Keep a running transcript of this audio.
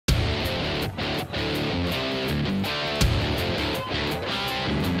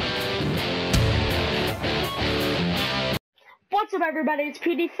What's up, everybody? It's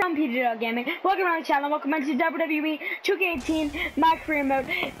PD from PD Gaming. Welcome to my channel. Welcome to WWE2K18 my career mode,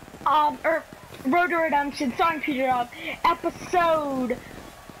 or Road to Redemption, starring PD Dog, episode,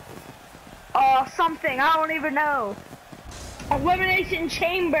 something, I don't even know. Elimination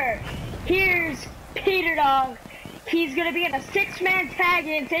Chamber. Here's Peter Dog. He's gonna be in a 6-man tag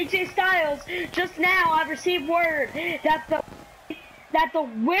against AJ Styles. Just now, I've received word that the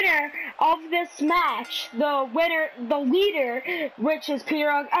winner of this match, the leader, which is Peter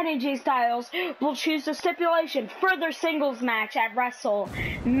Dog and AJ Styles, will choose the stipulation for their singles match at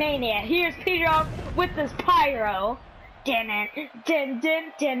WrestleMania. Here's Peter Dog with this pyro. Din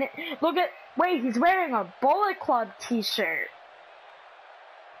it. Look at, wait, he's wearing a Bullet Club t-shirt.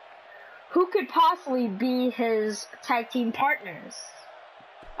 Who could possibly be his tag team partners?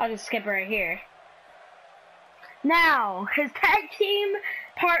 I'll just skip right here. Now, his tag team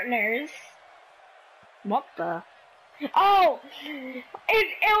partners. What the? Oh! It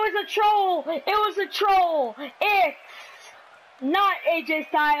was a troll! It was a troll! It's not AJ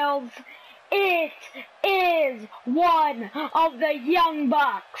Styles. It is one of the Young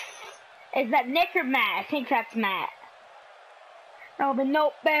Bucks. Is that Nick or Matt? I think that's Matt. Oh, but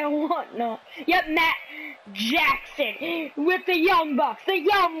nope, no. Yep, Matt Jackson with the Young Bucks.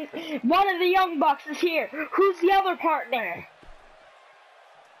 One of the Young Bucks is here. Who's the other partner?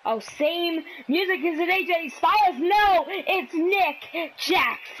 Oh, same music as an AJ Styles? No, it's Nick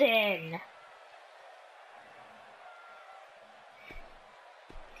Jackson.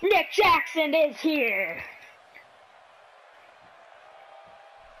 Nick Jackson is here.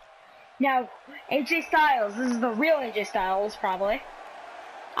 Now, AJ Styles, this is the real AJ Styles, probably.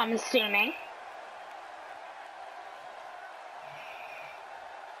 I'm assuming.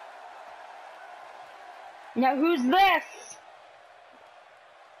 Now, who's this?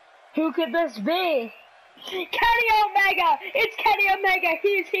 Who could this be? Kenny Omega! It's Kenny Omega!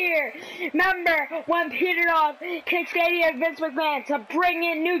 He's here! Remember when Peter Dog kicked Eddie and Vince McMahon to bring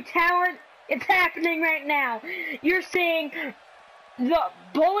in new talent? It's happening right now. You're seeing the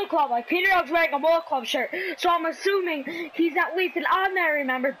Bullet Club, like Peter Dog's wearing a Bullet Club shirt, so I'm assuming he's at least an honorary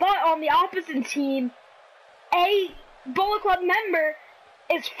member, but on the opposite team, a Bullet Club member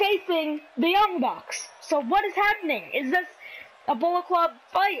is facing the Young Bucks. So what is happening? Is this a Bullet Club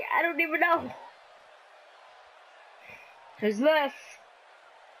fight? I don't even know. Who's this?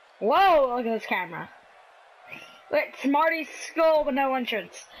 Whoa, look at this camera. It's Marty's skull with no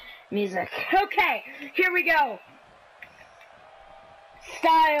entrance music. Okay, here we go.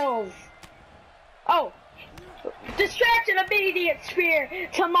 Styles. Oh, distraction, immediate spear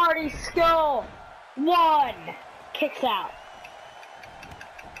to Marty's skull. 1. Kicks out.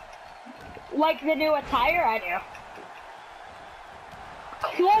 Like the new attire? I do.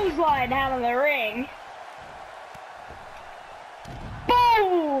 Clothesline out of the ring.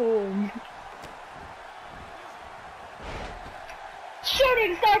 Boom!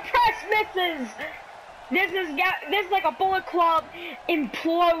 Shooting star press misses. This is like a Bullet Club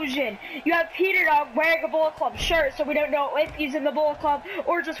implosion. You have Peter Dog wearing a Bullet Club shirt, so we don't know if he's in the Bullet Club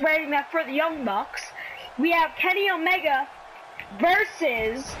or just wearing that for the Young Bucks. We have Kenny Omega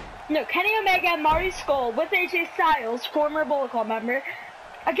versus Kenny Omega and Marty Skull with AJ Styles, former Bullet Club member,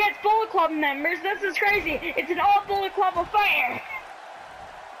 against Bullet Club members. This is crazy. It's an all Bullet Club affair.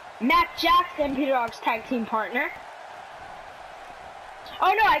 Matt Jackson, Peter Dog's tag team partner.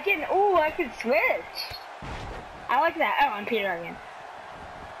 Oh no, I can switch. I like that. Oh, I'm Peter Dog again.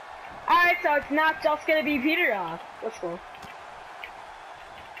 Alright, so it's not just gonna be Peter Dog. Let's go.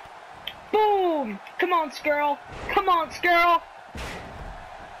 Boom! Come on, Skrull. Come on, Skrull.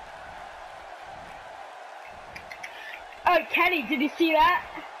 Oh, Kenny, did you see that?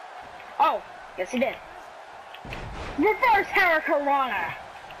 Oh, yes he did. Reverse Hurricanrana.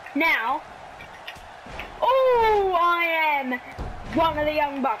 Now, oh, I am one of the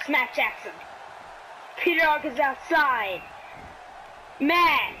Young Bucks, Matt Jackson. Peter Dog is outside.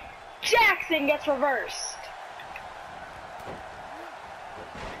 Matt Jackson gets reversed.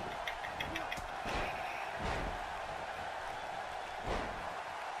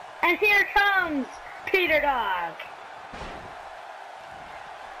 And here comes Peter Dog.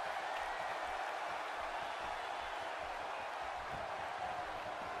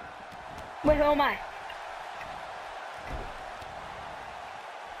 Wait, who am I?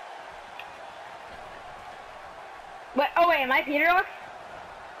 Wait, oh wait, am I Peter Dog?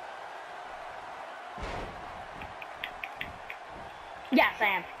 Yes, I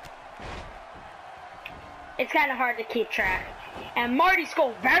am. It's kind of hard to keep track. And Marty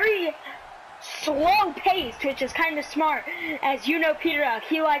Skull, very slow paced, which is kind of smart. As you know, Peter Dog,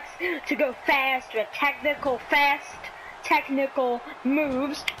 he likes to go fast, with technical fast technical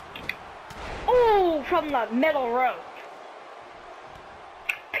moves. Ooh, from the middle rope.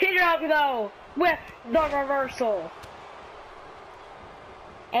 Peter Dog, though, with the reversal.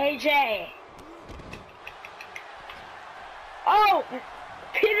 AJ. Oh,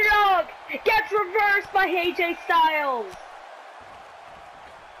 Peter Dog gets reversed by AJ Styles.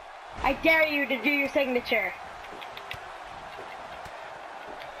 I dare you to do your signature.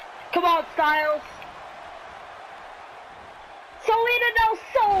 Come on, Styles. Selena Del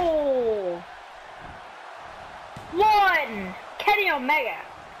Sol. 1. Kenny Omega.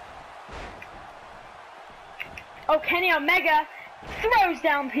 Oh, Kenny Omega throws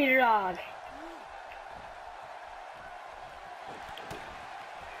down Peter Dog.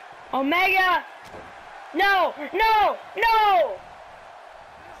 Omega. No, no, no.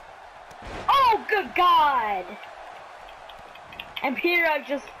 Oh, good God. And Peter Dog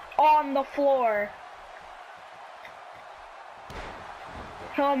just on the floor.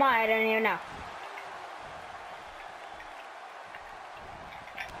 Who am I? I don't even know.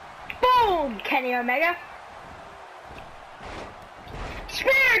 Boom! Kenny Omega.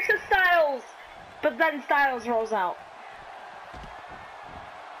 Spear to Styles! But then Styles rolls out.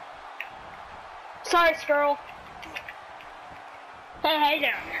 Sorry, Skrull. Hey, how you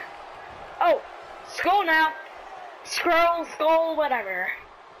doing? Oh, Skull now. Skull, whatever.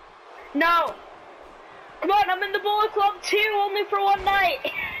 No. Come on, I'm in the Bullet Club too, only for one night.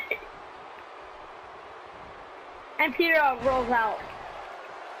 And Peter Dog rolls out.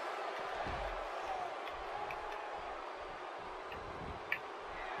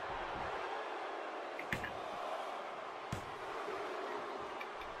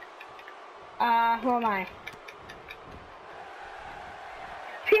 Who am I?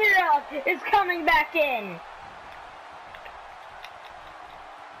 Peter Dog is coming back in.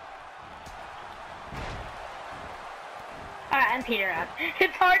 Alright, I'm Peter Dog.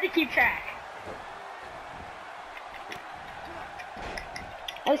 It's hard to keep track.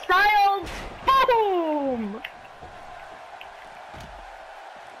 And Styles, boom!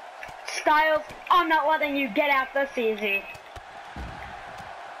 Styles, I'm not letting you get out this easy.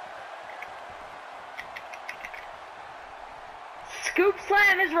 Scoop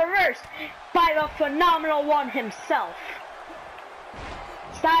Slam is reversed by the Phenomenal One himself.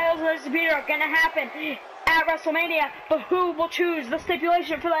 Styles versus Peter are gonna happen at WrestleMania, but who will choose the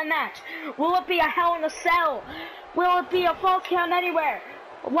stipulation for that match? Will it be a Hell in a Cell? Will it be a Falls Count Anywhere?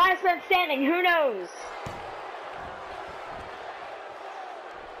 Last Man Standing? Who knows?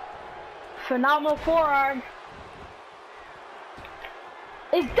 Phenomenal forearm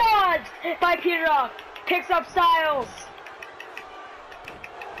is dodged by Peter Dog. Picks up Styles.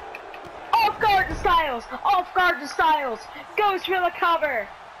 Off guard to Styles. Off guard to Styles. Goes for the cover.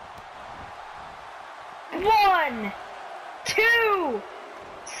 1, 2.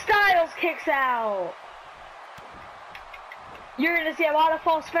 Styles kicks out. You're going to see a lot of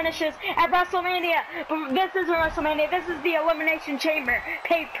false finishes at WrestleMania. But this isn't WrestleMania. This is the Elimination Chamber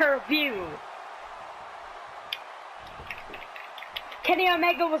pay-per-view. Kenny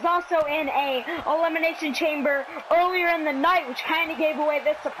Omega was also in a Elimination Chamber earlier in the night, which kind of gave away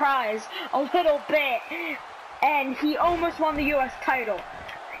this surprise a little bit. And he almost won the US title.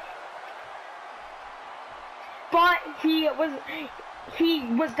 But he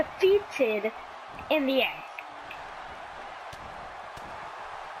was defeated in the end.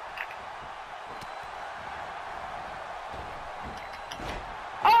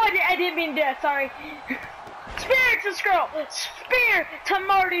 Oh, I didn't mean to do that, sorry. Spear to Skrull! Spear to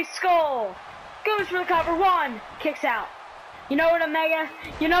Marty Skull! Goes for the cover, 1, kicks out. You know what, Omega?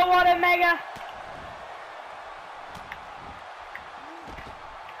 You know what, Omega?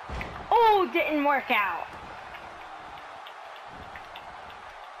 Oh, didn't work out.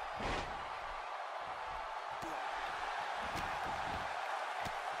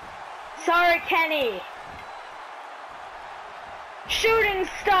 Sorry, Kenny. Shooting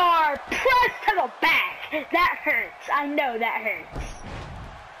star, press to the back. That hurts. I know that hurts.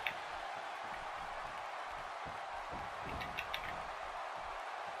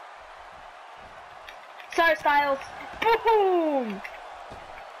 Sorry, Styles. Boom.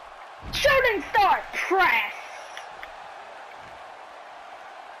 Shooting star, press.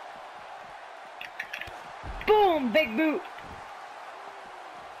 Boom, big boot.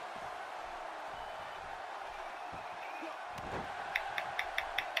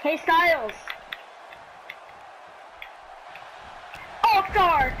 Hey, Styles. Off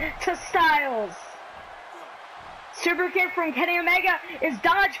guard to Styles. Super kick from Kenny Omega is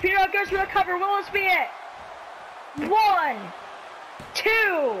dodged. Peter Dog goes for the cover. Will this be it? 1,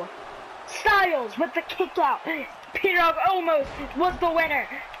 2. Styles with the kick out. Peter Dog almost was the winner.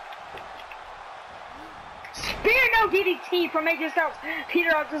 Spear no DDT from AJ Styles. Peter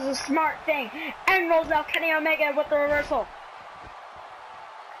Dog does a smart thing and rolls out Kenny Omega with the reversal.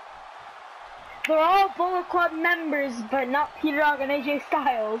 They're all Bullet Club members, but not Peter Dog and AJ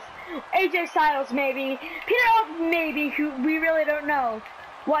Styles. AJ Styles maybe. Peter Dog maybe, who we really don't know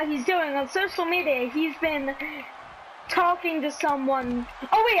what he's doing. On social media, he's been talking to someone.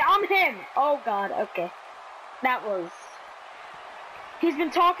 Oh wait, I'm him. Oh god, okay. That was... He's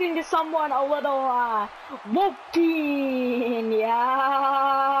been talking to someone a little, walking, yeah.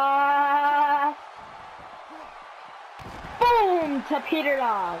 Boom to Peter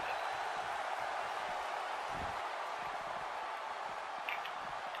Dog.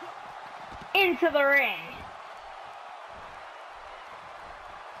 Into the ring.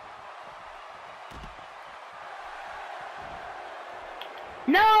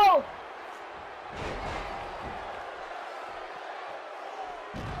 No!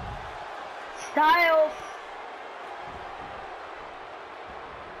 Styles.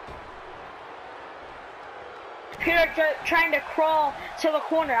 Peter trying to crawl to the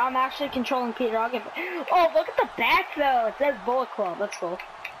corner. I'm actually controlling Peter. I'll give it. Oh, look at the back though. It says Bullet Club. That's cool.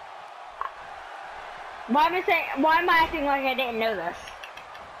 Why am I acting like I didn't know this?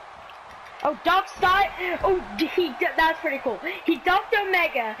 Oh, Duck Styles. Oh, that's pretty cool. He ducked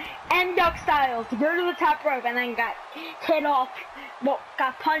Omega and Duck Styles to go to the top rope and then got hit off. Well,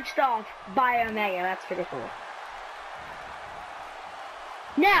 got punched off by Omega. That's pretty cool.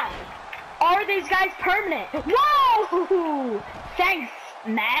 Now, are these guys permanent? Whoa! Thanks,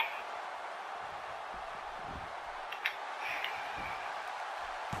 Matt.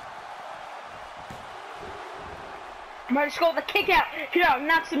 I'm ready to go with the kick out. Get out,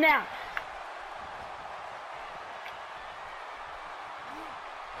 knocks him down.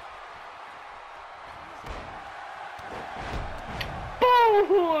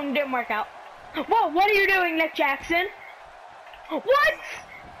 Boom! Didn't work out. Whoa, what are you doing, Nick Jackson? What?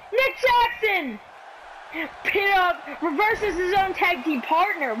 Nick Jackson! Peter Dog reverses his own tag team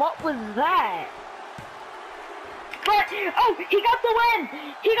partner. What was that? But, oh, he got the win!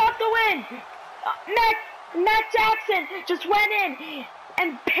 He got the win! Matt Jackson just went in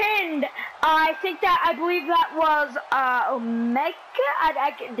and pinned, I believe that was, Omega?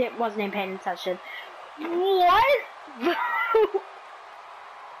 It wasn't in paying attention. What?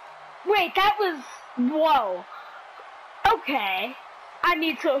 Wait, that was, whoa. Okay. I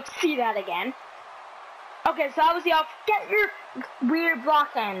need to see that again. Okay, so that was the off, get your weird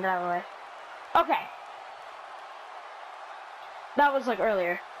block end out of the way. Okay. That was like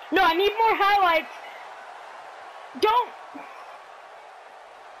earlier. No, I need more highlights. Don't.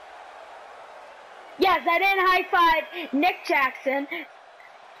 Yes, I didn't high five Nick Jackson.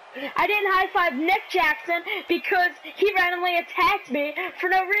 I didn't high five Nick Jackson because he randomly attacked me for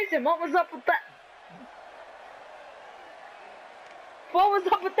no reason. What was up with that? What was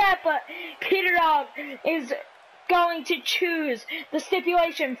up with that? But Peter Dog is going to choose the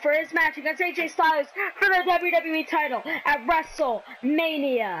stipulation for his match against AJ Styles for the WWE title at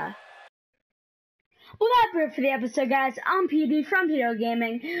WrestleMania. Well, that's it for the episode, guys. I'm PD from PD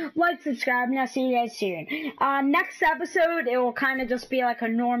Gaming. Like, subscribe, and I'll see you guys soon. Next episode, it will kind of just be like a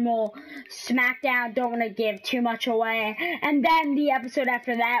normal SmackDown. Don't want to give too much away. And then the episode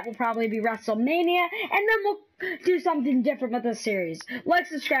after that will probably be WrestleMania. And then we'll do something different with the series. Like,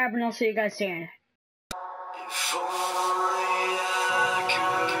 subscribe, and I'll see you guys soon.